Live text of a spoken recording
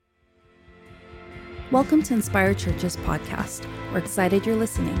Welcome to Inspire Church's podcast. We're excited you're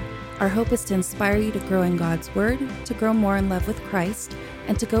listening. Our hope is to inspire you to grow in God's Word, to grow more in love with Christ,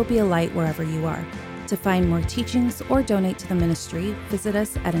 and to go be a light wherever you are. To find more teachings or donate to the ministry, visit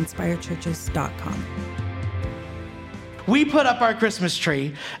us at inspirechurches.com. We put up our Christmas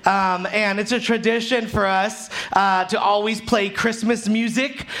tree, and it's a tradition for us to always play Christmas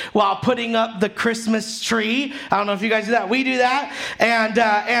music while putting up the Christmas tree. I don't know if you guys do that. We do that,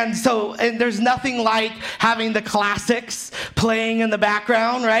 and so there's nothing like having the classics playing in the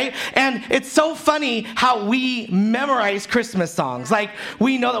background, right? And it's so funny how we memorize Christmas songs. Like,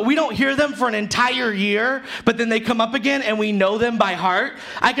 we know that we don't hear them for an entire year, but then they come up again, and we know them by heart.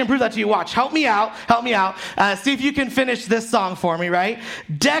 I can prove that to you. Watch. Help me out. See if you can finish this song for me, right?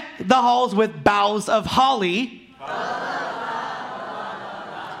 Deck the halls with boughs of holly.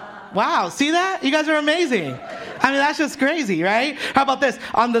 Wow, see that? You guys are amazing. I mean, that's just crazy, right? How about this?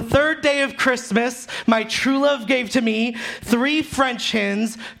 On the third day of Christmas, my true love gave to me 3 French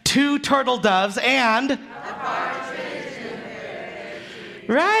hens, 2 turtle doves, and...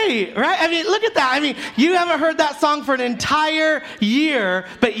 Right. I mean, look at that. I mean, you haven't heard that song for an entire year,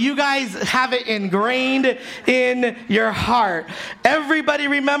 but you guys have it ingrained in your heart. Everybody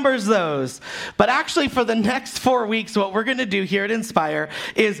remembers those. But actually, for the next 4 weeks, what we're going to do here at Inspire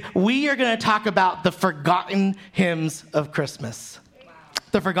is we are going to talk about the forgotten hymns of Christmas.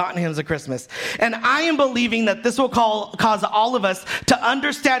 The forgotten hymns of Christmas. And I am believing that this will cause all of us to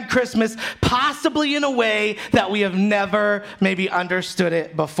understand Christmas possibly in a way that we have never maybe understood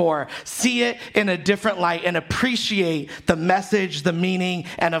it before. See it in a different light and appreciate the message, the meaning,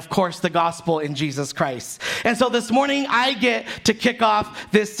 and of course the gospel in Jesus Christ. And so this morning I get to kick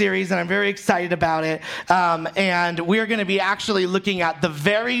off this series, and I'm very excited about it. And we're going to be actually looking at the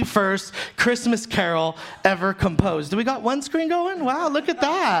very first Christmas carol ever composed. Do we got one screen going? Wow, look at that.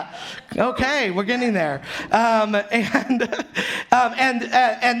 Okay, we're getting there. The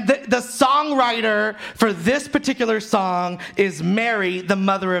songwriter for this particular song is Mary, the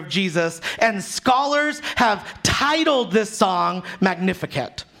mother of Jesus, and scholars have titled this song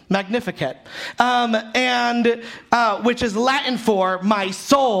Magnificat, which is Latin for "my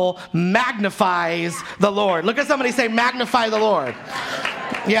soul magnifies the Lord." Look at somebody say, "Magnify the Lord."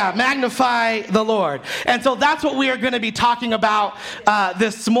 Yeah, magnify the Lord. And so that's what we are going to be talking about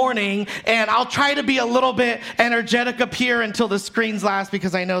this morning. And I'll try to be a little bit energetic up here until the screens last,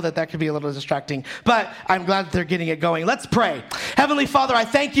 because I know that could be a little distracting. But I'm glad that they're getting it going. Let's pray. Heavenly Father, I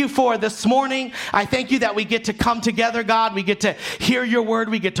thank you for this morning. I thank you that we get to come together, God. We get to hear your word.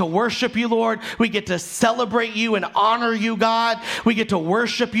 We get to worship you, Lord. We get to celebrate you and honor you, God. We get to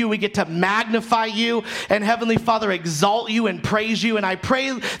worship you. We get to magnify you. And Heavenly Father, exalt you and praise you. And I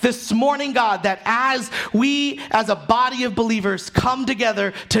pray this morning, God, that as we as a body of believers come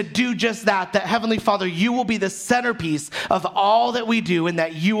together to do just that, Heavenly Father, you will be the centerpiece of all that we do, and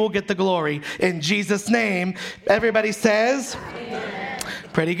that you will get the glory. In Jesus' name, everybody says... Amen.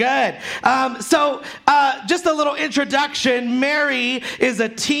 Pretty good. Just a little introduction. Mary is a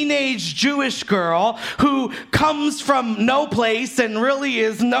teenage Jewish girl who comes from no place and really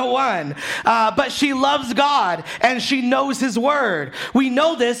is no one. But she loves God and she knows his word. We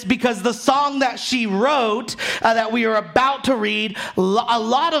know this because the song that she wrote that we are about to read, a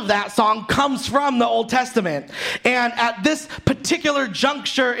lot of that song comes from the Old Testament. And at this particular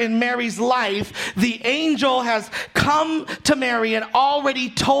juncture in Mary's life, the angel has come to Mary and already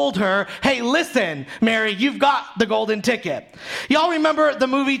told her, hey, listen, Mary, you've got the golden ticket. Y'all remember the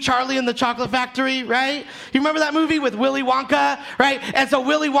movie Charlie and the Chocolate Factory, right? You remember that movie with Willy Wonka, right? And so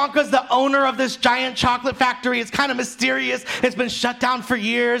Willy Wonka's the owner of this giant chocolate factory. It's kind of mysterious. It's been shut down for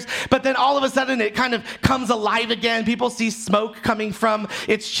years. But then all of a sudden it kind of comes alive again. People see smoke coming from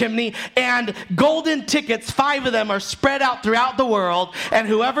its chimney. And golden tickets, 5 of them, are spread out throughout the world. And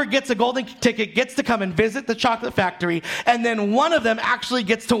whoever gets a golden ticket gets to come and visit the chocolate factory. And then one of them actually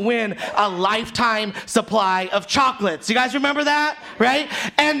gets to win a lifetime supply of chocolates. You guys remember that, right?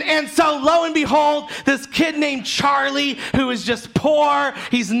 And so lo and behold, this kid named Charlie, who is just poor,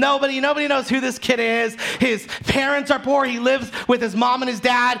 he's nobody knows who this kid is. His parents are poor. He lives with his mom and his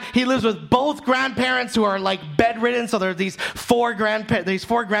dad. He lives with both grandparents who are like bedridden. So there are these 4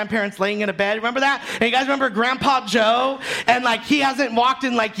 grandparents laying in a bed. Remember that? And you guys remember Grandpa Joe? And like he hasn't walked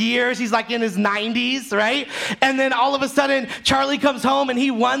in like years. He's like in his 90s, right? And then all of a sudden, Charlie comes home and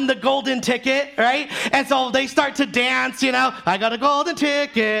he won the golden ticket, right? right? And so they start to dance, I got a golden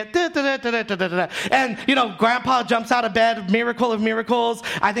ticket. Da, da, da, da, da, da. And, Grandpa jumps out of bed, miracle of miracles.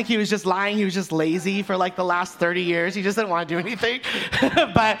 I think he was just lying. He was just lazy for like the last 30 years. He just didn't want to do anything.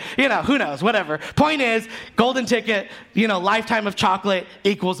 But, who knows, whatever. Point is, golden ticket, lifetime of chocolate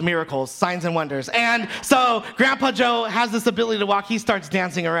equals miracles, signs and wonders. And so Grandpa Joe has this ability to walk. He starts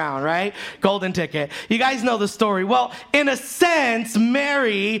dancing around, right? Golden ticket. You guys know the story. Well, in a sense,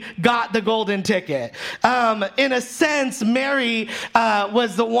 Mary got the golden ticket. In a sense, Mary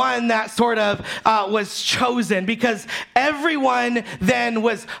was the one that sort of was chosen, because everyone then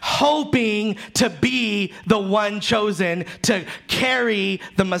was hoping to be the one chosen to carry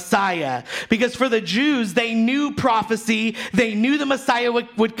the Messiah. Because for the Jews, they knew prophecy, they knew the Messiah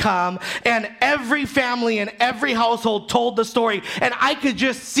would come, and every family and every household told the story. And I could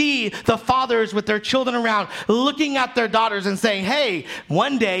just see the fathers with their children around looking at their daughters and saying, hey,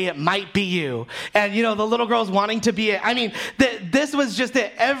 one day it might be you. And the little girls wanting to be it. I mean, this was just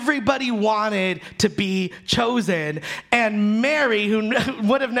it. Everybody wanted to be chosen. And Mary, who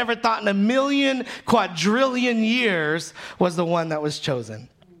would have never thought in a million quadrillion years, was the one that was chosen.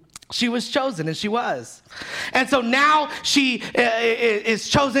 She was chosen, and she was. And so now she is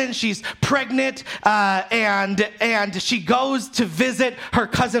chosen. She's pregnant, and she goes to visit her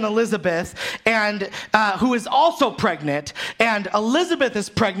cousin Elizabeth, and who is also pregnant. And Elizabeth is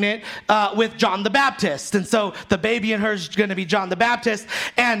pregnant with John the Baptist. And so the baby in her is going to be John the Baptist.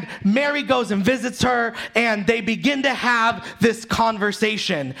 And Mary goes and visits her, and they begin to have this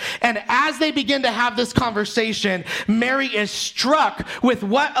conversation. And as they begin to have this conversation, Mary is struck with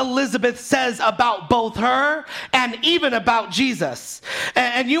what Elizabeth says about both her and even about Jesus.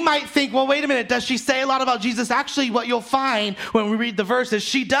 And you might think, well, wait a minute, does she say a lot about Jesus? Actually, what you'll find when we read the verses,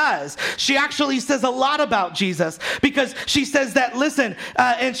 she does. She actually says a lot about Jesus, because she says that, listen,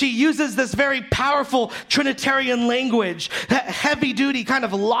 and she uses this very powerful Trinitarian language, heavy duty, kind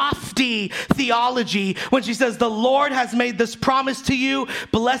of lofty theology, when she says, the Lord has made this promise to you.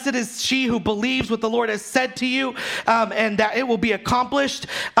 Blessed is she who believes what the Lord has said to you, and that it will be accomplished.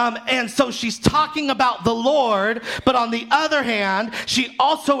 And so she's talking about the Lord, but on the other hand, she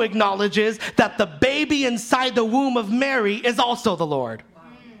also acknowledges that the baby inside the womb of Mary is also the Lord.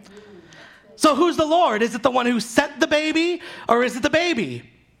 So who's the Lord? Is it the one who sent the baby, or is it the baby?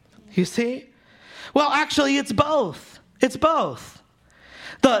 You see? Well, actually, it's both. It's both.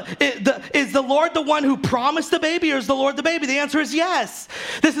 Is the Lord the one who promised the baby, or is the Lord the baby? The answer is yes.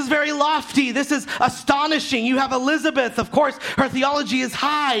 This is very lofty. This is astonishing. You have Elizabeth, of course, her theology is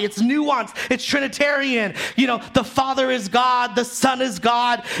high. It's nuanced. It's Trinitarian. The Father is God. The Son is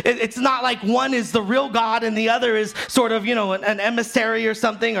God. It's not like one is the real God and the other is sort of, an emissary or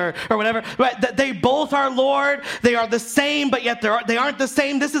something or whatever. Right? They both are Lord. They are the same, but yet they aren't the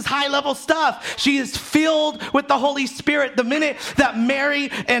same. This is high-level stuff. She is filled with the Holy Spirit. The minute that Mary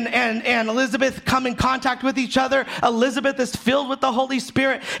and Elizabeth come in contact with each other, Elizabeth is filled with the Holy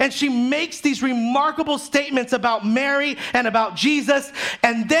Spirit, and she makes these remarkable statements about Mary and about Jesus,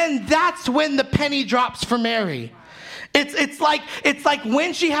 and then that's when the penny drops for Mary. It's like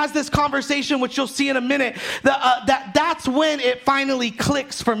when she has this conversation, which you'll see in a minute, that's when it finally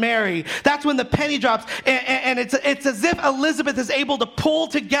clicks for Mary. That's when the penny drops, and it's as if Elizabeth is able to pull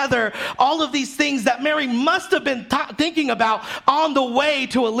together all of these things that Mary must have been thinking about on the way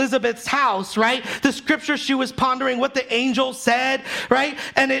to Elizabeth's house, right? The scripture she was pondering, what the angel said, right?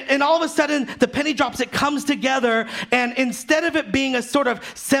 And all of a sudden, the penny drops, it comes together, and instead of it being a sort of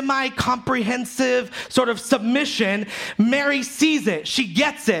semi-comprehensive sort of submission, Mary sees it. She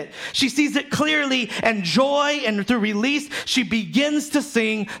gets it. She sees it clearly, and joy, and through release, she begins to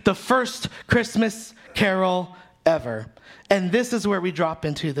sing the first Christmas carol ever. And this is where we drop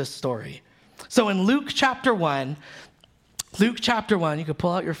into this story. So in Luke chapter 1, you can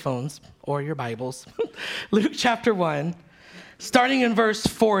pull out your phones or your Bibles. Luke chapter 1, starting in verse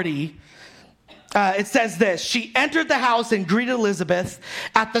 40, it says this: she entered the house and greeted Elizabeth.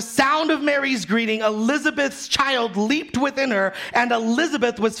 At the sound of Mary's greeting, Elizabeth's child leaped within her, and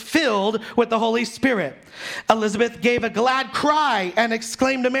Elizabeth was filled with the Holy Spirit. Elizabeth gave a glad cry and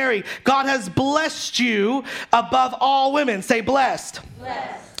exclaimed to Mary, God has blessed you above all women. Say blessed.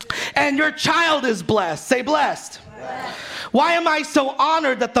 Blessed. And your child is blessed. Say blessed. Blessed. Why am I so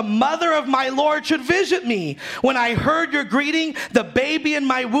honored that the mother of my Lord should visit me? When I heard your greeting, the baby in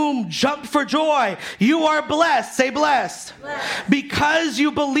my womb jumped for joy. You are blessed. Say blessed. Blessed. Because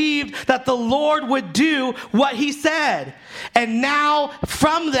you believed that the Lord would do what he said. And now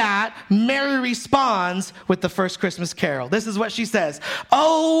from that, Mary responds with the first Christmas carol. This is what she says.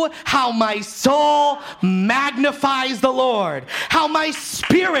 Oh, how my soul magnifies the Lord, how my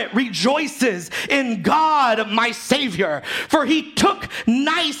spirit rejoices in God, my Savior. For he took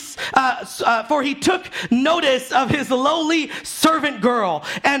notice of his lowly servant girl.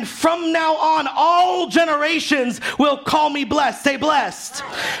 And from now on, all generations will call me blessed. Say blessed.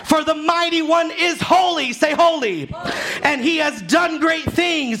 For the mighty one is holy. Say holy. And he has done great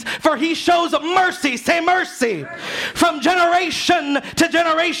things, for he shows mercy. Say mercy. From generation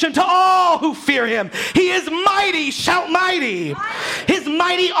to all who fear him. He is mighty. Shout mighty. His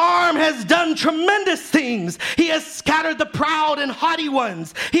mighty arm has done tremendous things. He has scattered the proud and haughty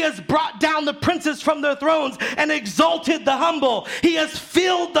ones. He has brought down the princes from their thrones and exalted the humble. He has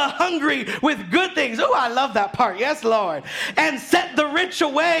filled the hungry with good things. Oh, I love that part. Yes, Lord. And set the rich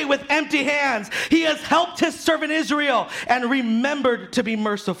away with empty hands. He has helped his servant Israel and remembered to be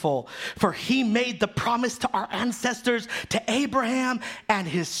merciful. For he made the promise to our ancestors, to Abraham and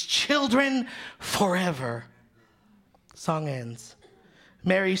his children forever. Song ends.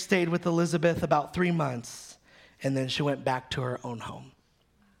 Mary stayed with Elizabeth about 3 months, and then she went back to her own home.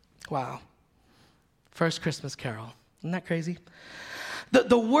 Wow. First Christmas carol. Isn't that crazy?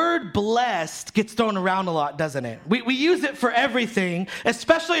 The word blessed gets thrown around a lot, doesn't it? We use it for everything,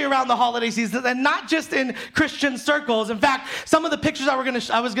 especially around the holiday season, and not just in Christian circles. In fact, some of the pictures I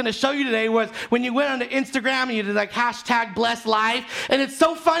was going to show you today was when you went onto Instagram and you did like hashtag blessed life. And it's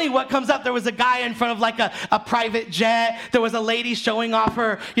so funny what comes up. There was a guy in front of like a private jet. There was a lady showing off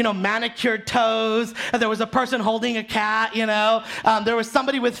her, manicured toes. And there was a person holding a cat, There was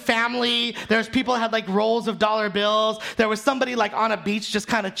somebody with family. There's people that had like rolls of dollar bills. There was somebody like on a beach just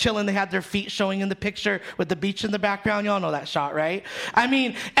kind of chilling. They had their feet showing in the picture with the beach in the background. You all know that shot, right? I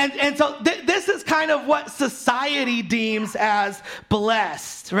mean, and so this is kind of what society deems as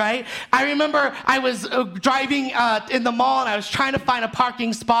blessed, right? I remember I was driving in the mall and I was trying to find a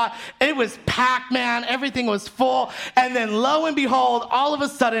parking spot. It was packed, man. Everything was full. And then lo and behold, all of a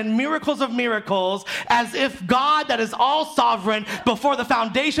sudden, miracles of miracles, as if God that is all sovereign before the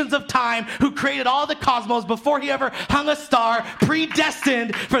foundations of time, who created all the cosmos before he ever hung a star, predestined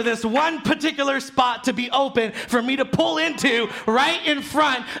for this one particular spot to be open for me to pull into right in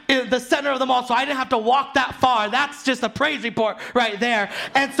front in the center of the mall, so I didn't have to walk that far. That's just a praise report right there.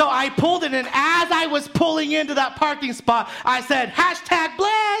 And so I pulled it, and as I was pulling into that parking spot, I said, hashtag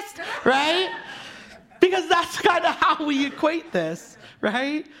blessed, right? Because that's kind of how we equate this,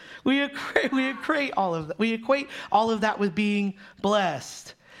 right? We equate all of that. We equate all of that with being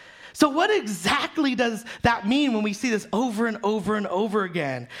blessed. So what exactly does that mean when we see this over and over and over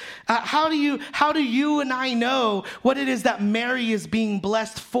again? How do you and I know what it is that Mary is being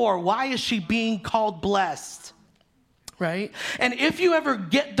blessed for? Why is she being called blessed? Right? And if you ever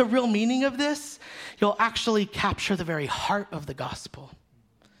get the real meaning of this, you'll actually capture the very heart of the gospel.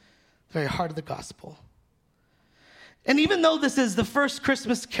 The very heart of the gospel. And even though this is the first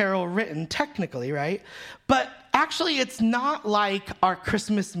Christmas carol written, technically, right? But actually, it's not like our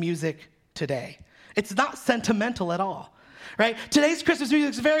Christmas music today. It's not sentimental at all, right? Today's Christmas music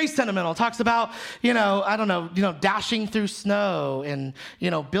is very sentimental. It talks about, dashing through snow and,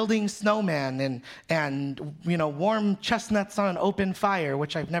 building snowmen and warm chestnuts on an open fire,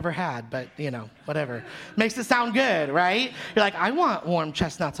 which I've never had, but, whatever. Makes it sound good, right? You're like, I want warm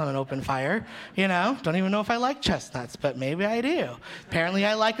chestnuts on an open fire, Don't even know if I like chestnuts, but maybe I do. Apparently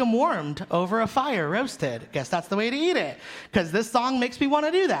I like them warmed over a fire, roasted. Guess that's the way to eat it, because this song makes me want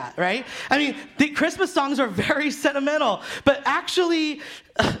to do that, right? I mean, the Christmas songs are very sentimental, but actually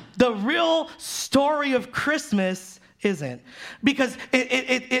the real story of Christmas isn't, because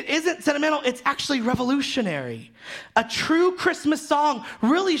it isn't sentimental. It's actually revolutionary. A true Christmas song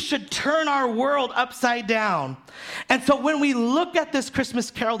really should turn our world upside down. And so when we look at this Christmas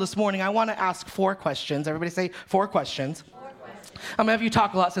carol this morning, I want to ask 4 questions. Everybody say 4 questions. I'm going to have you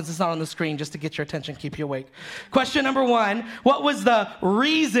talk a lot since it's not on the screen, just to get your attention, keep you awake. Question number 1, what was the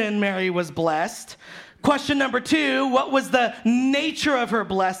reason Mary was blessed? Question number 2, what was the nature of her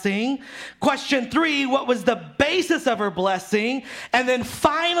blessing? Question 3, what was the basis of her blessing? And then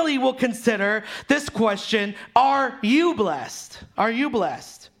finally, we'll consider this question, are you blessed? Are you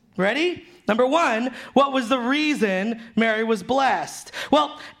blessed? Ready? Number 1, what was the reason Mary was blessed?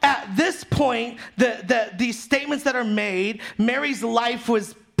 Well, at this point, these statements that are made, Mary's life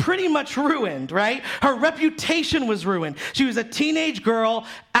was pretty much ruined, right? Her reputation was ruined. She was a teenage girl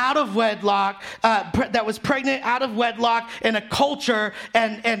out of wedlock, that was pregnant out of wedlock in a culture,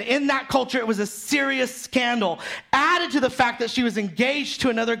 and in that culture, it was a serious scandal. Added to the fact that she was engaged to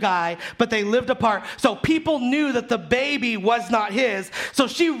another guy, but they lived apart. So people knew that the baby was not his. So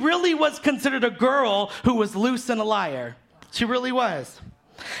she really was considered a girl who was loose and a liar. She really was.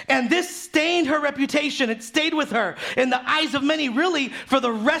 And this stained her reputation. It stayed with her in the eyes of many, really, for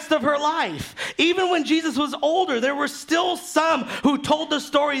the rest of her life. Even when Jesus was older, there were still some who told the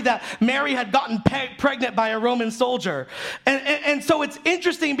story that Mary had gotten pregnant by a Roman soldier. And so it's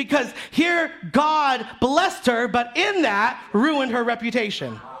interesting because here God blessed her, but in that ruined her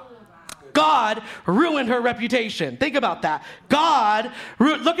reputation. God ruined her reputation. Think about that.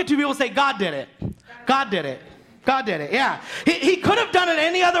 Look at two people and say, God did it. God did it. God did it, yeah. He could have done it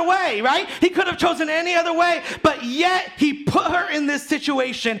any other way, right? He could have chosen any other way, but yet he put her in this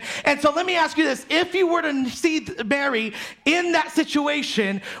situation. And so let me ask you this. If you were to see Mary in that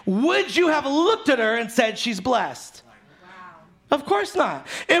situation, would you have looked at her and said, she's blessed? Of course not.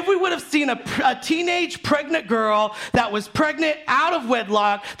 If we would have seen a teenage pregnant girl that was pregnant out of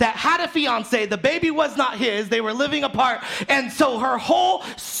wedlock, that had a fiance, the baby was not his, they were living apart, and so her whole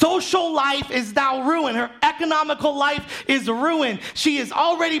social life is now ruined. Her economical life is ruined. She is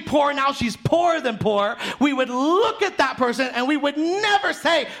already poor, now she's poorer than poor. We would look at that person and we would never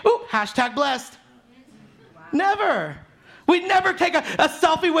say, ooh, hashtag blessed. Wow. Never. We'd never take a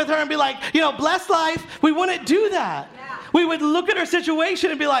selfie with her and be like, blessed life. We wouldn't do that. Yeah. We would look at her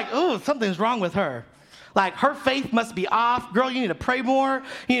situation and be like, oh, something's wrong with her. Like, her faith must be off. Girl, you need to pray more.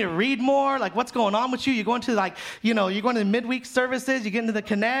 You need to read more. Like, what's going on with you? You're going to, you're going to the midweek services. You get into the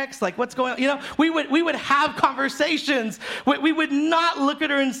connects. Like, what's going on? We would have conversations. We would not look at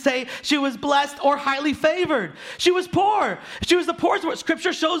her and say she was blessed or highly favored. She was poor. She was the poorest.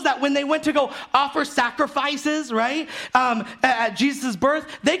 Scripture shows that when they went to go offer sacrifices, right, at Jesus' birth,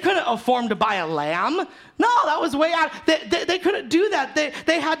 they couldn't afford to buy a lamb. No, that was way out. They couldn't do that.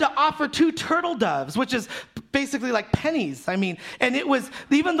 They had to offer 2 turtle doves, which is basically like pennies. And it was,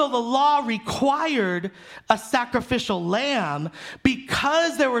 even though the law required a sacrificial lamb,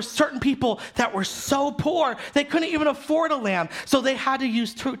 because there were certain people that were so poor, they couldn't even afford a lamb. So they had to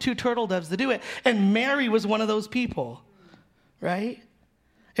use 2 turtle doves to do it. And Mary was one of those people, right?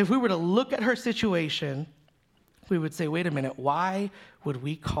 If we were to look at her situation, we would say, wait a minute, why would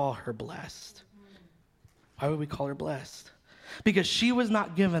we call her blessed? Why would we call her blessed? Because she was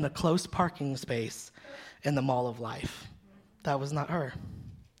not given a close parking space in the mall of life. That was not her,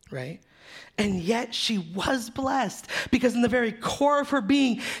 right? And yet she was blessed because in the very core of her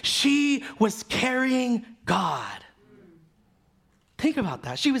being, she was carrying God. Think about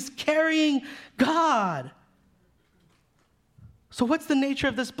that. She was carrying God. So what's the nature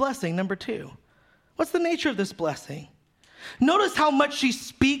of this blessing? Number 2. What's the nature of this blessing? Notice how much she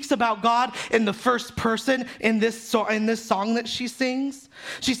speaks about God in the first person in this song that she sings.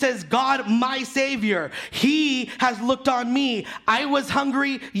 She says, God, my Savior, He has looked on me. I was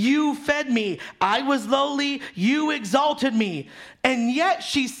hungry, you fed me. I was lowly, you exalted me. And yet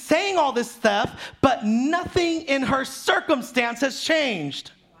she's saying all this stuff, but nothing in her circumstance has changed.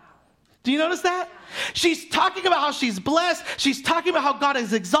 Do you notice that? She's talking about how she's blessed. She's talking about how God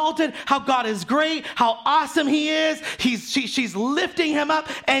is exalted, how God is great, how awesome He is. She's lifting Him up,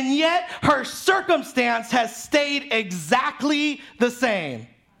 and yet her circumstance has stayed exactly the same.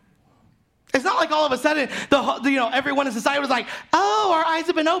 It's not like all of a sudden, everyone in society was like, oh, our eyes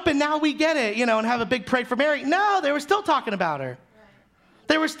have been opened, now we get it, and have a big parade for Mary. No, they were still talking about her.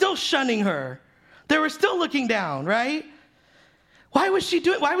 They were still shunning her. They were still looking down, right? How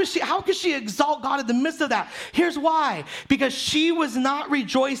could she exalt God in the midst of that? Here's why. Because she was not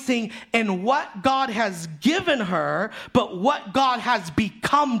rejoicing in what God has given her, but what God has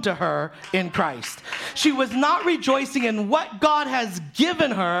become to her in Christ. She was not rejoicing in what God has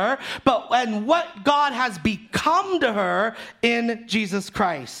given her, but in what God has become to her in Jesus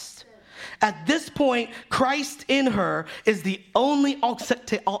Christ. At this point, Christ in her is the only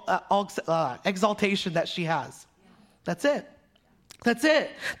exaltation that she has. That's it. That's it.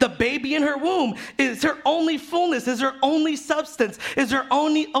 The baby in her womb is her only fullness, is her only substance, is her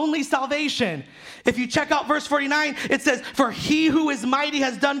only salvation. If you check out verse 49, it says, for He who is mighty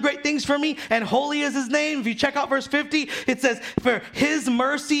has done great things for me, and holy is His name. If you check out verse 50, it says, for His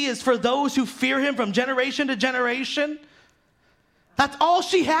mercy is for those who fear Him from generation to generation. That's all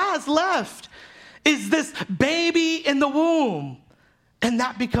she has left, is this baby in the womb. And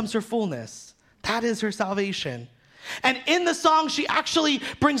that becomes her fullness. That is her salvation. And in the song, she actually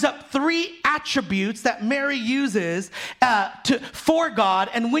brings up 3 attributes that Mary uses for God.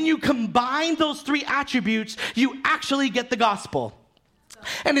 And when you combine those 3 attributes, you actually get the gospel.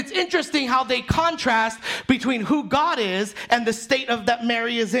 And it's interesting how they contrast between who God is and the state of that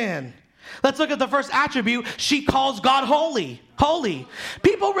Mary is in. Let's look at the first attribute. She calls God holy. Holy.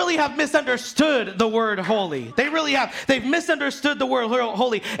 People really have misunderstood the word holy. They really have. They've misunderstood the word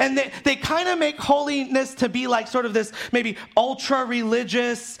holy. And they kind of make holiness to be like sort of this maybe ultra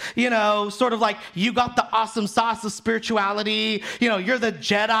religious, sort of like you got the awesome sauce of spirituality. You're the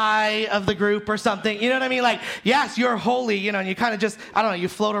Jedi of the group or something. You know what I mean? Like, yes, you're holy, and you kind of just, I don't know, you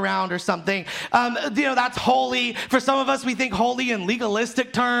float around or something. That's holy. For some of us, we think holy in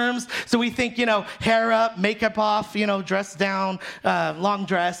legalistic terms. So we think, hair up, makeup off, dress down. Long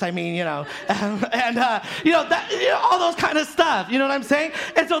dress, and all those kind of stuff. You know what I'm saying?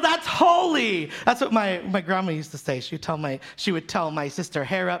 And so that's holy. That's what my grandma used to say. She would tell my sister,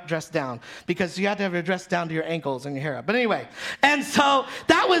 hair up, dress down, because you had to have your dress down to your ankles and your hair up. But anyway, and so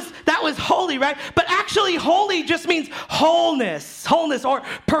that was holy, right? But actually, holy just means wholeness or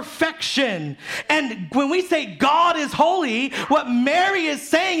perfection. And when we say God is holy, what Mary is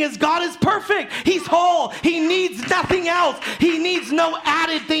saying is God is perfect. He's whole. He needs nothing else. He needs no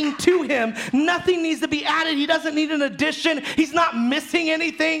added thing to him. Nothing needs to be added. He doesn't need an addition. He's not missing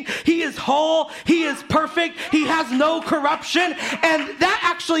anything. He is whole. He is perfect. He has no corruption. And that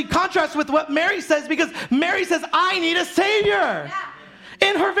actually contrasts with what Mary says, because Mary says, I need a Savior.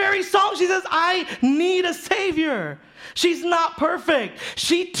 In her very song, she says, I need a Savior. She's not perfect.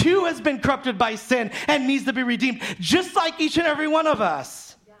 She too has been corrupted by sin and needs to be redeemed, just like each and every one of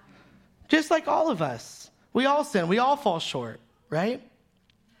us. Just like all of us. We all sin. We all fall short, right?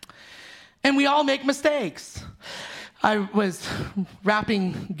 And we all make mistakes. I was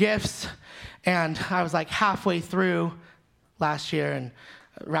wrapping gifts, and I was like halfway through last year, and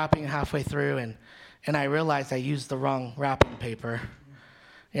wrapping halfway through, and I realized I used the wrong wrapping paper.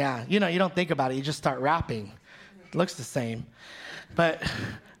 Yeah, you don't think about it. You just start wrapping. It looks the same. But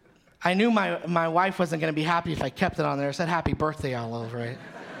I knew my wife wasn't going to be happy if I kept it on there. It said happy birthday all over it.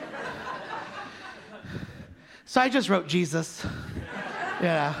 So I just wrote Jesus.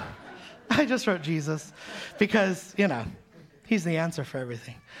 Yeah, I just wrote Jesus because, he's the answer for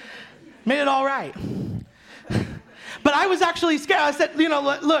everything. Made it all right. But I was actually scared. I said,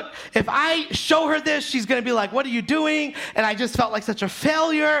 look, if I show her this, she's going to be like, what are you doing? And I just felt like such a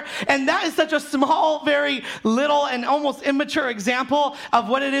failure. And that is such a small, very little and almost immature example of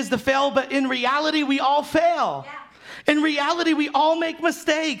what it is to fail. But in reality, we all fail. Yeah. In reality, we all make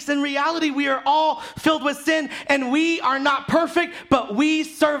mistakes. In reality, we are all filled with sin, and we are not perfect, but we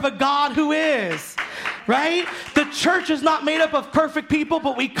serve a God who is, right? The church is not made up of perfect people,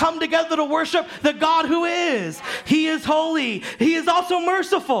 but we come together to worship the God who is. He is holy. He is also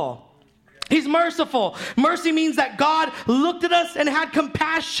merciful. He's merciful. Mercy means that God looked at us and had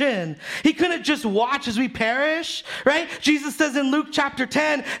compassion. He couldn't just watch as we perish, right? Jesus says in Luke chapter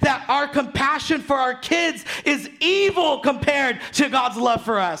 10 that our compassion for our kids is evil compared to God's love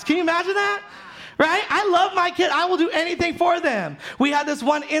for us. Can you imagine that? Right? I love my kid. I will do anything for them. We had this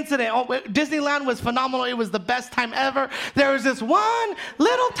one incident. Disneyland was phenomenal. It was the best time ever. There was this one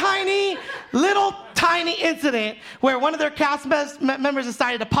little tiny incident where one of their cast members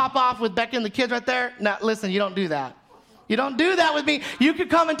decided to pop off with Becky and the kids right there. Now, listen, you don't do that. You don't do that with me. You can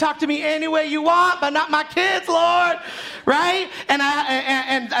come and talk to me any way you want, but not my kids, Lord. Right?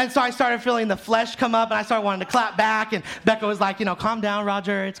 And so I started feeling the flesh come up, and I started wanting to clap back. And Becca was like, calm down,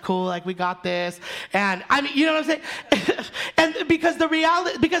 Roger. It's cool. Like, we got this. And I mean, you know what I'm saying? And because the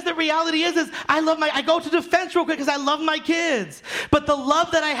reality is I go to defense real quick because I love my kids. But the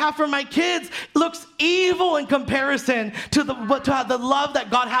love that I have for my kids looks evil in comparison to the love that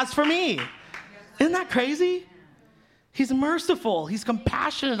God has for me. Isn't that crazy? He's merciful. He's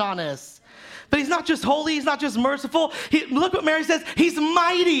compassionate on us. But he's not just holy. He's not just merciful. Look what Mary says. He's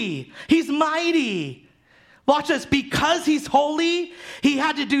mighty. He's mighty. Watch this. Because he's holy, he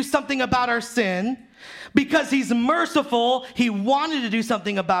had to do something about our sin. Because he's merciful, he wanted to do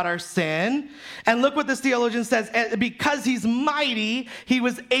something about our sin. And look what this theologian says. Because he's mighty, he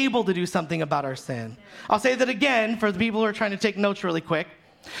was able to do something about our sin. I'll say that again for the people who are trying to take notes really quick.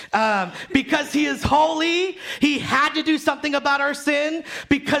 Because he is holy, he had to do something about our sin.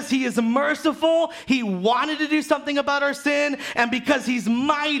 Because he is merciful, he wanted to do something about our sin. And because he's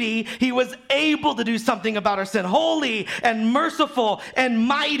mighty, he was able to do something about our sin. Holy and merciful and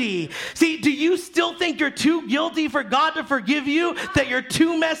mighty. See, do you still think you're too guilty for God to forgive you? That you're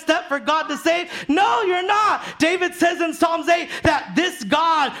too messed up for God to save? No, you're not. David says in Psalms 8 that this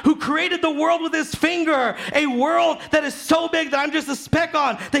God who created the world with his finger, a world that is so big that I'm just a speck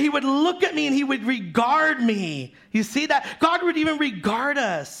on, that he would look at me and he would regard me. You see that? God would even regard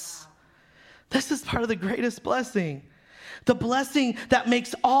us. This is part of the greatest blessing. The blessing that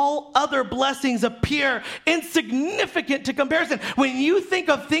makes all other blessings appear insignificant to comparison. When you think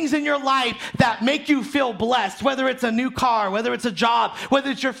of things in your life that make you feel blessed, whether it's a new car, whether it's a job, whether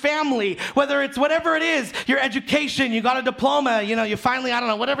it's your family, whether it's whatever it is, your education, you got a diploma, you finally, I don't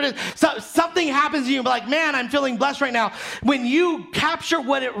know, whatever it is. So something happens to you, like, man, I'm feeling blessed right now. When you capture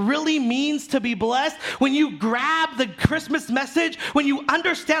what it really means to be blessed, when you grab the Christmas message, when you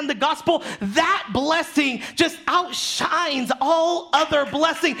understand the gospel, that blessing just outshines all other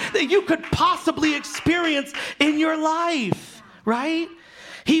blessing that you could possibly experience in your life, right?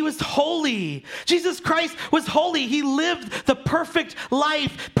 He was holy. Jesus Christ was holy. He lived the perfect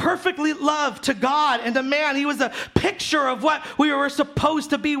life, perfectly loved to God and to man. He was a picture of what we were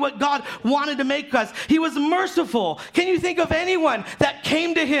supposed to be, what God wanted to make us. He was merciful. Can you think of anyone that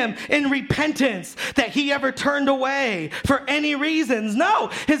came to him in repentance that he ever turned away for any reasons?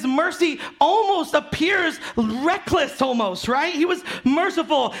 No, his mercy almost appears reckless almost, right? He was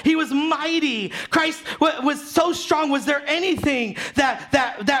merciful. He was mighty. Christ was so strong. Was there anything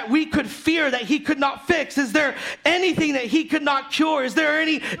that we could fear that he could not fix? Is there anything that he could not cure? Is there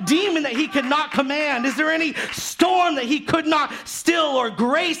any demon that he could not command? Is there any storm that he could not still, or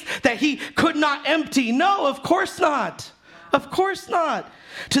grace that he could not empty? No, of course not. Of course not.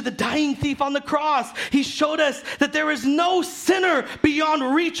 To the dying thief on the cross, he showed us that there is no sinner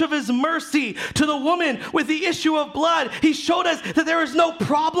beyond reach of his mercy. To the woman with the issue of blood, he showed us that there is no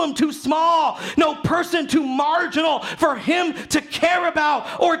problem too small, no person too marginal for him to care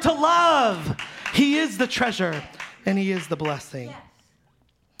about or to love. He is the treasure and he is the blessing. Yes.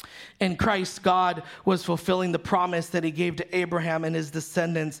 In Christ, God was fulfilling the promise that he gave to Abraham and his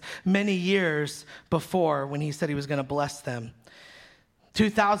descendants many years before, when he said he was going to bless them.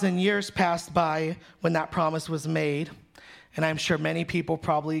 2,000 years passed by when that promise was made, and I'm sure many people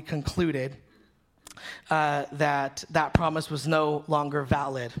probably concluded that promise was no longer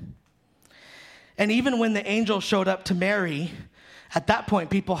valid. And even when the angel showed up to Mary, at that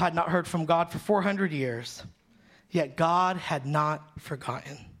point, people had not heard from God for 400 years. Yet God had not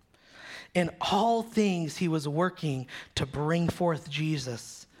forgotten. In all things, he was working to bring forth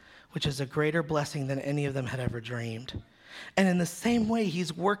Jesus, which is a greater blessing than any of them had ever dreamed. And in the same way,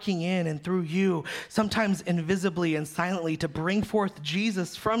 he's working in and through you, sometimes invisibly and silently, to bring forth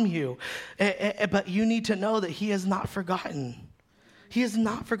Jesus from you. But you need to know that he has not forgotten. He has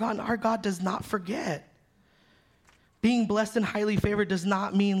not forgotten. Our God does not forget. Being blessed and highly favored does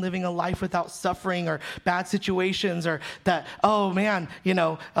not mean living a life without suffering or bad situations, or that, oh man,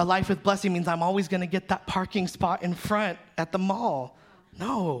 a life with blessing means I'm always going to get that parking spot in front at the mall.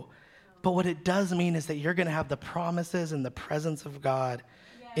 No. But what it does mean is that you're going to have the promises and the presence of God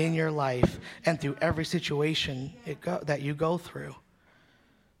in your life and through every situation that you go through.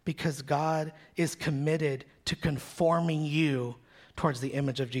 Because God is committed to conforming you towards the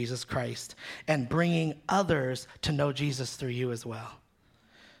image of Jesus Christ and bringing others to know Jesus through you as well.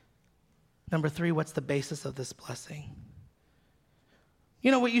 Number 3, what's the basis of this blessing?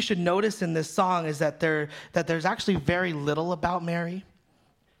 What you should notice in this song is that there's actually very little about Mary.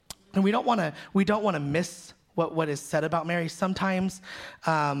 And we don't want to miss what is said about Mary. Sometimes,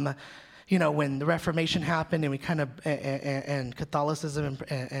 when the Reformation happened and we kind of and Catholicism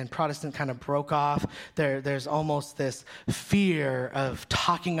and Protestant kind of broke off, there's almost this fear of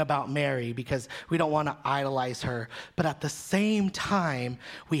talking about Mary because we don't want to idolize her. But at the same time,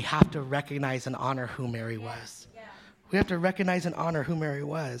 we have to recognize and honor who Mary was. We have to recognize and honor who Mary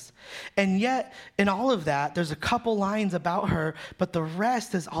was. And yet, in all of that, there's a couple lines about her, but the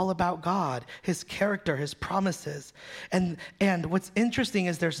rest is all about God, his character, his promises. And what's interesting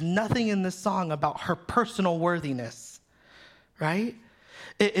is there's nothing in this song about her personal worthiness, right?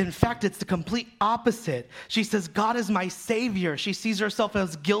 In fact, it's the complete opposite. She says, God is my Savior. She sees herself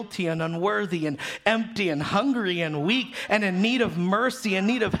as guilty and unworthy and empty and hungry and weak and in need of mercy, in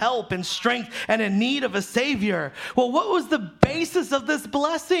need of help and strength, and in need of a Savior. Well, what was the basis of this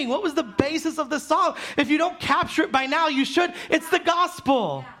blessing? What was the basis of the song? If you don't capture it by now, you should. It's the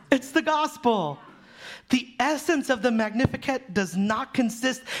gospel. It's the gospel. The essence of the Magnificat does not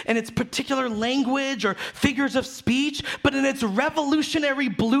consist in its particular language or figures of speech, but in its revolutionary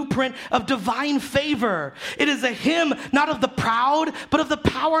blueprint of divine favor. It is a hymn not of the proud, but of the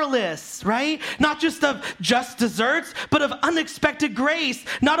powerless, right? Not just of just deserts, but of unexpected grace.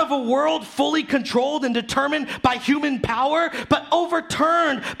 Not of a world fully controlled and determined by human power, but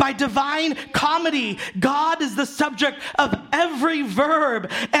overturned by divine comedy. God is the subject of every verb,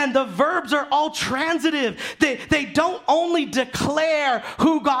 and the verbs are all transitive. They don't only declare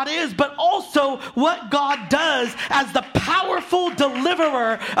who God is, but also what God does as the powerful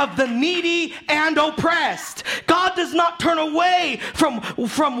deliverer of the needy and oppressed. God does not turn away from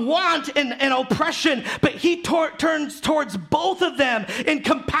want and oppression, but he turns towards both of them in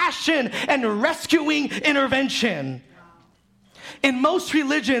compassion and rescuing intervention. In most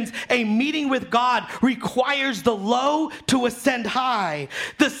religions, a meeting with God requires the low to ascend high,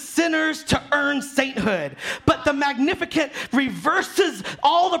 the sinners to earn sainthood. But the Magnificat reverses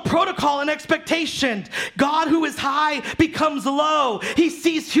all the protocol and expectation. God who is high becomes low. He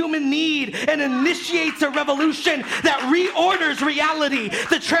sees human need and initiates a revolution that reorders reality.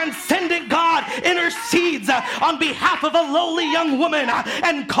 The transcendent God intercedes on behalf of a lowly young woman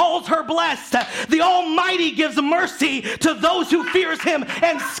and calls her blessed. The Almighty gives mercy to those who fears him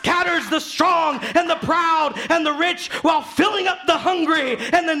and scatters the strong and the proud and the rich while filling up the hungry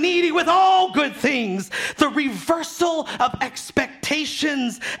and the needy with all good things. The reversal of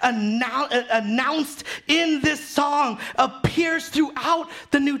expectations announced in this song appears throughout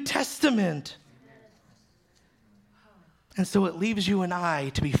the New Testament. And so it leaves you and I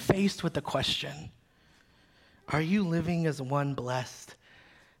to be faced with the question, are you living as one blessed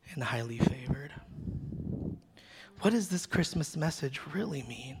and highly favored? What does this Christmas message really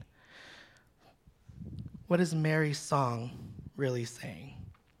mean? What is Mary's song really saying?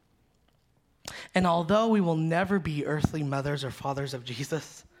 And although we will never be earthly mothers or fathers of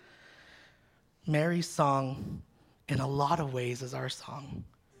Jesus, Mary's song, in a lot of ways, is our song.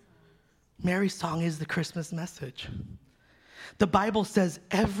 Mary's song is the Christmas message. The Bible says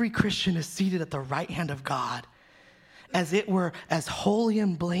every Christian is seated at the right hand of God, as it were, as holy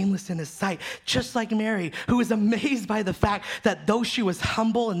and blameless in his sight, just like Mary, who is amazed by the fact that though she was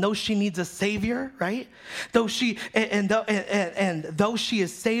humble and though she needs a savior, right? Though she though she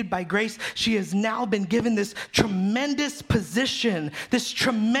is saved by grace, she has now been given this tremendous position, this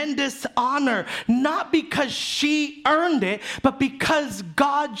tremendous honor, not because she earned it, but because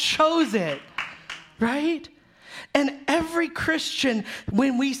God chose it, right? And every Christian,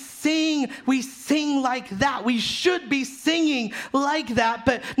 when we sing like that. We should be singing like that,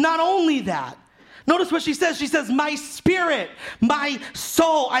 but not only that. Notice what she says. She says, my spirit, my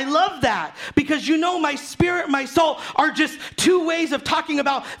soul. I love that because my spirit, my soul are just two ways of talking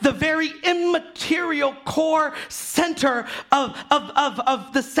about the very immaterial core center of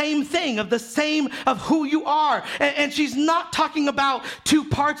the same thing, of who you are. And she's not talking about two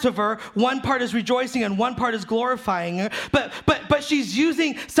parts of her. One part is rejoicing and one part is glorifying her. But she's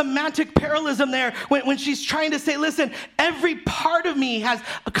using semantic parallelism there when she's trying to say, listen, every part of me has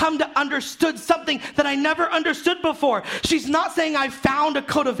come to understood something that I never understood before. She's not saying I found a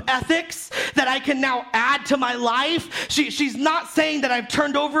code of ethics that I can now add to my life. She's not saying that I've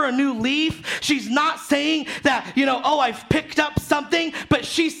turned over a new leaf. She's not saying that, I've picked up something, but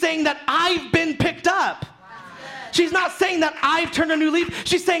she's saying that I've been picked up. She's not saying that I've turned a new leaf.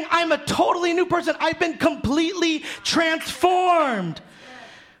 She's saying I'm a totally new person. I've been completely transformed.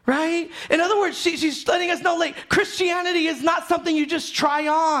 Right? In other words, she's letting us know, Christianity is not something you just try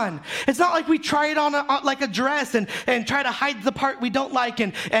on. It's not like we try it on like a dress and try to hide the part we don't like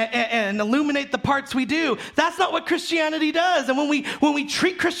and illuminate the parts we do. That's not what Christianity does. And when we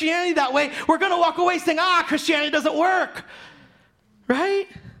treat Christianity that way, we're going to walk away saying, Christianity doesn't work. Right?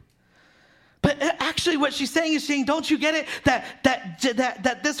 But actually what she's saying is don't you get it?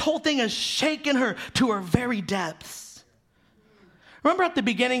 That this whole thing has shaken her to her very depths. Remember at the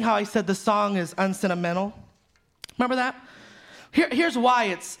beginning how I said the song is unsentimental? Remember that? Here's why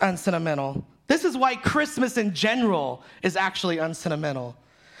it's unsentimental. This is why Christmas in general is actually unsentimental.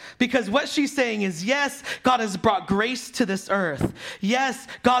 Because what she's saying is, yes, God has brought grace to this earth. Yes,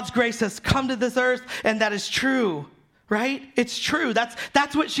 God's grace has come to this earth, and that is true. Right? It's true.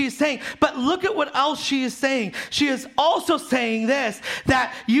 That's what she is saying. But look at what else she is saying. She is also saying this,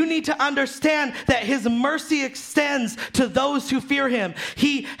 that you need to understand that his mercy extends to those who fear him.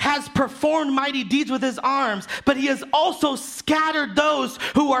 He has performed mighty deeds with his arms, but he has also scattered those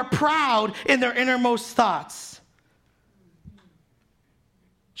who are proud in their innermost thoughts.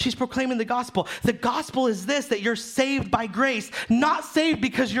 She's proclaiming the gospel. The gospel is this, that you're saved by grace, not saved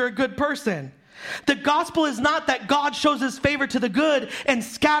because you're a good person. The gospel is not that God shows his favor to the good and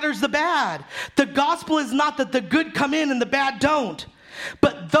scatters the bad. The gospel is not that the good come in and the bad don't.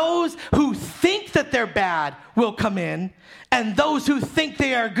 But those who think that they're bad will come in, and those who think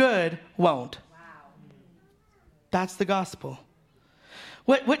they are good won't. That's the gospel.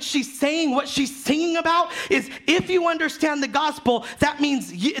 What she's saying, what she's singing about is, if you understand the gospel, that means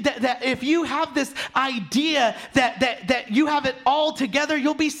that if you have this idea that you have it all together,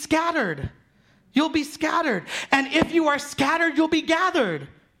 you'll be scattered. You'll be scattered. And if you are scattered, you'll be gathered.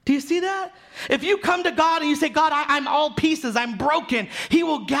 Do you see that? If you come to God and you say, God, I'm all pieces, I'm broken, he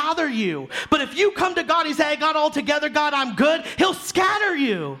will gather you. But if you come to God and you say, I got all together, God, I'm good, he'll scatter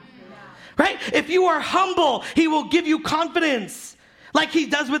you. Right? If you are humble, he will give you confidence, like he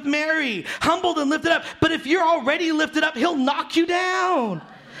does with Mary, humbled and lifted up. But if you're already lifted up, he'll knock you down.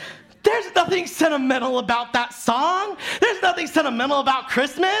 There's nothing sentimental about that song. There's nothing sentimental about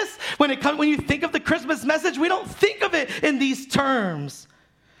Christmas. When you think of the Christmas message, we don't think of it in these terms.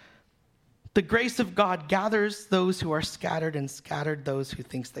 The grace of God gathers those who are scattered and scattered those who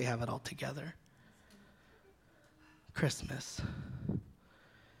thinks they have it all together. Christmas.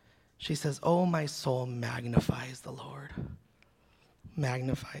 She says, oh, my soul magnifies the Lord.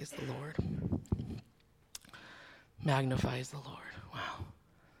 Magnifies the Lord. Magnifies the Lord. Wow.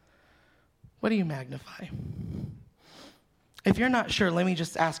 What do you magnify? If you're not sure, let me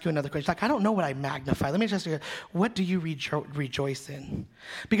just ask you another question. Like, I don't know what I magnify. Let me just ask you, what do you rejoice in?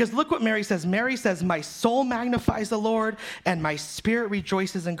 Because look what Mary says. Mary says, my soul magnifies the Lord, and my spirit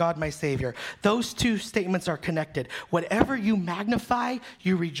rejoices in God, my Savior. Those two statements are connected. Whatever you magnify,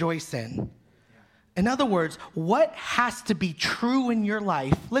 you rejoice in. In other words, what has to be true in your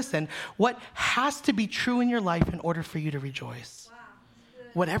life? Listen, what has to be true in your life in order for you to rejoice? Wow.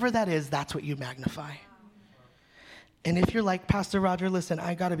 Whatever that is, that's what you magnify. And if you're like, Pastor Roger, listen,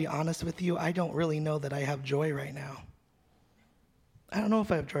 I got to be honest with you. I don't really know that I have joy right now. I don't know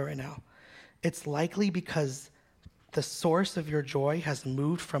if I have joy right now. It's likely because the source of your joy has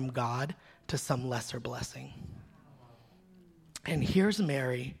moved from God to some lesser blessing. And here's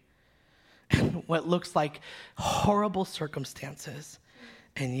Mary in what looks like horrible circumstances,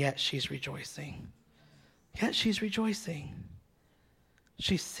 and yet she's rejoicing. Yet she's rejoicing.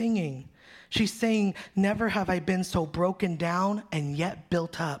 She's singing. She's saying, never have I been so broken down and yet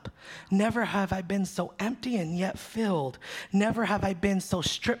built up. Never have I been so empty and yet filled. Never have I been so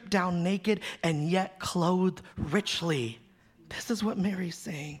stripped down naked and yet clothed richly. This is what Mary's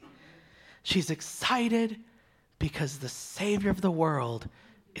saying. She's excited because the Savior of the world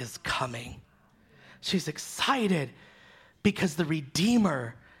is coming. She's excited because the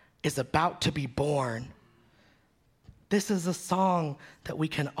Redeemer is about to be born. This is a song that we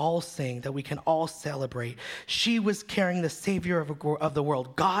can all sing, that we can all celebrate. She was carrying the Savior of the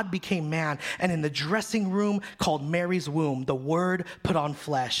world. God became man, and in the dressing room called Mary's womb, the Word put on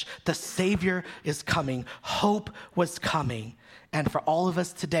flesh. The Savior is coming. Hope was coming. And for all of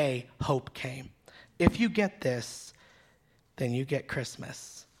us today, hope came. If you get this, then you get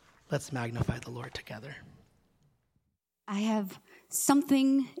Christmas. Let's magnify the Lord together. I have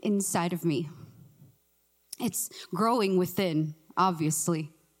something inside of me. It's growing within, obviously.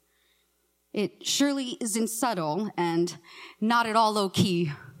 It surely isn't subtle and not at all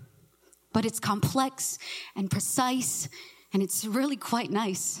low-key, but it's complex and precise, and it's really quite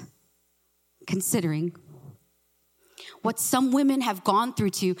nice, considering what some women have gone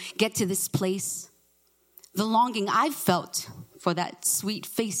through to get to this place, the longing I've felt for that sweet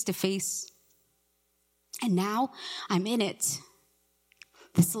face-to-face. And now I'm in it,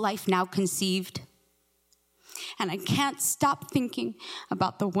 this life now conceived. And I can't stop thinking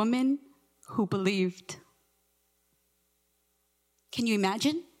about the woman who believed. Can you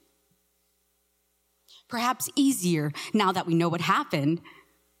imagine? Perhaps easier now that we know what happened.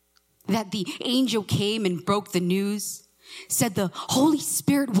 That the angel came and broke the news, said the Holy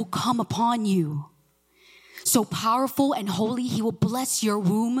Spirit will come upon you. So powerful and holy, he will bless your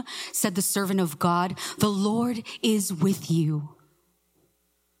womb, said the servant of God. The Lord is with you.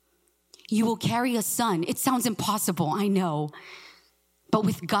 You will carry a son. It sounds impossible, I know. But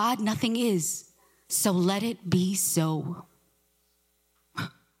with God, nothing is. So let it be so.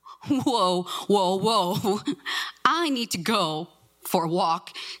 Whoa, whoa, whoa. I need to go for a walk,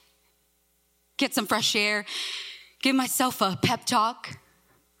 get some fresh air, give myself a pep talk.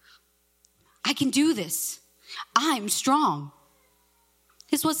 I can do this. I'm strong.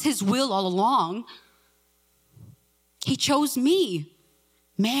 This was his will all along. He chose me,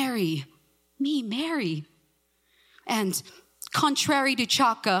 Mary. And contrary to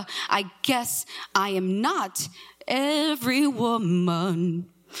Chaka, I guess I am not every woman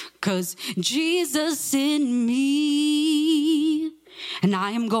 'cause Jesus in me, and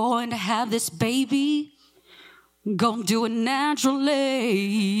I am going to have this baby, gonna do it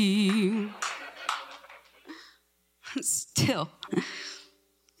naturally. Still,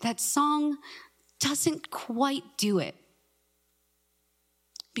 that song doesn't quite do it,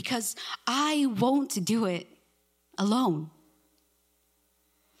 because I won't do it alone.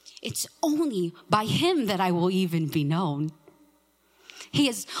 It's only by him that I will even be known. He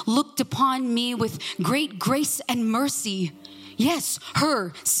has looked upon me with great grace and mercy. Yes,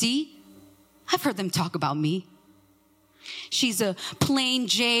 her, see? I've heard them talk about me. She's a plain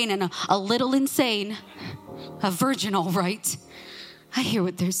Jane and a little insane. A virgin, all right. I hear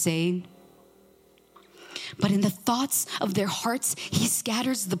what they're saying. But in the thoughts of their hearts, he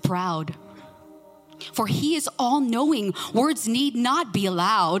scatters the proud. For he is all-knowing, words need not be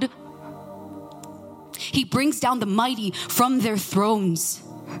allowed. He brings down the mighty from their thrones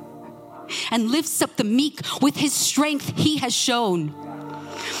and lifts up the meek with his strength he has shown.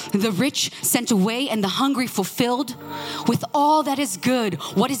 The rich sent away and the hungry fulfilled. With all that is good,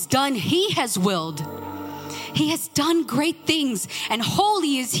 what is done, he has willed. He has done great things, and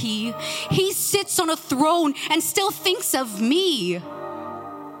holy is he. He sits on a throne and still thinks of me.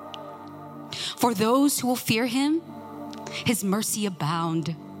 For those who will fear him, his mercy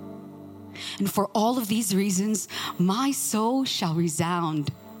abound. And for all of these reasons, my soul shall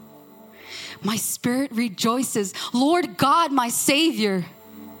resound. My spirit rejoices, Lord God, my Savior.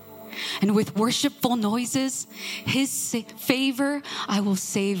 And with worshipful noises, his favor I will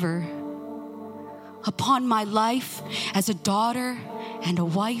savor. Upon my life as a daughter and a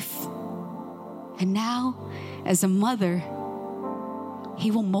wife, and now as a mother,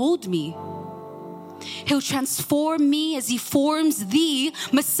 he will mold me. He'll transform me as he forms the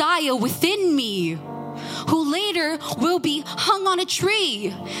Messiah within me, who later will be hung on a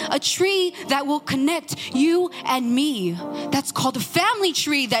tree that will connect you and me. That's called a family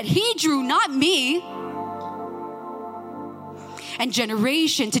tree that he drew, not me. And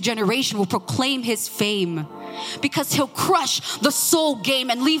generation to generation will proclaim his fame, because he'll crush the soul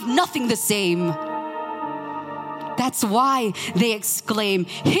game and leave nothing the same. That's why they exclaim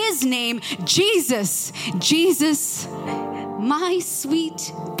his name, Jesus, Jesus, my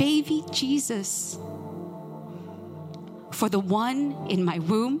sweet baby Jesus. For the one in my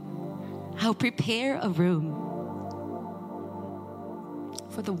womb, I'll prepare a room.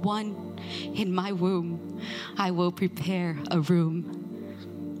 For the one in my womb, I will prepare a room.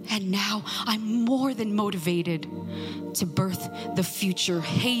 And now I'm more than motivated to birth the future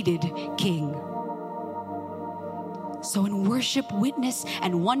hated king. So in worship, witness,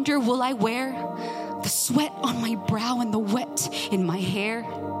 and wonder will I wear the sweat on my brow and the wet in my hair.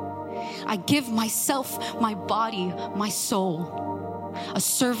 I give myself, my body, my soul, a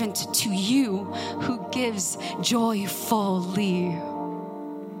servant to you who gives joyfully.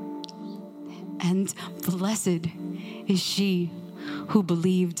 And blessed is she who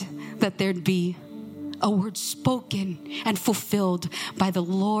believed that there'd be a word spoken and fulfilled by the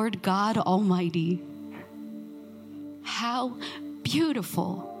Lord God Almighty. How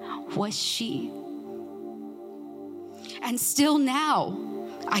beautiful was she. And still now,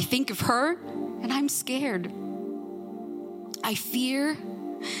 I think of her and I'm scared. I fear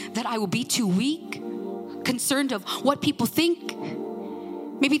that I will be too weak, concerned of what people think.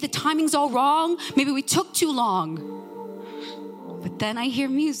 Maybe the timing's all wrong. Maybe we took too long. But then I hear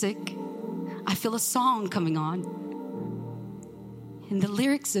music. I feel a song coming on. And the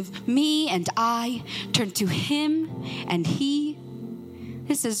lyrics of me and I turn to him and he.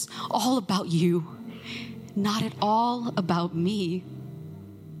 This is all about you, not at all about me.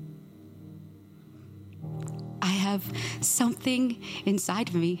 I have something inside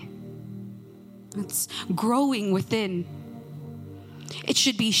of me that's growing within. It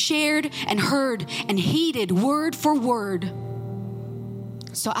should be shared and heard and heeded word for word.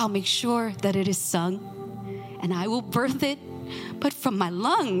 So I'll make sure that it is sung, and I will birth it, but from my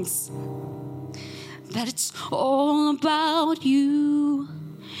lungs, that it's all about you.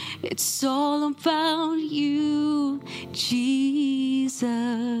 It's all about you, Jesus.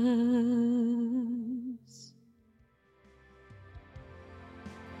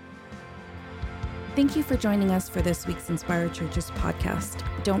 Thank you for joining us for this week's Inspire Churches podcast.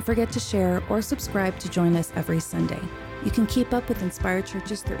 Don't forget to share or subscribe to join us every Sunday. You can keep up with Inspire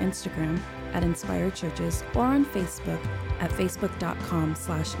Churches through Instagram at Inspire Churches or on Facebook at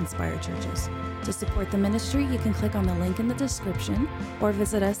facebook.com/InspireChurches. To support the ministry, you can click on the link in the description or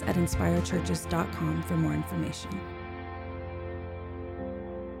visit us at inspirechurches.com for more information.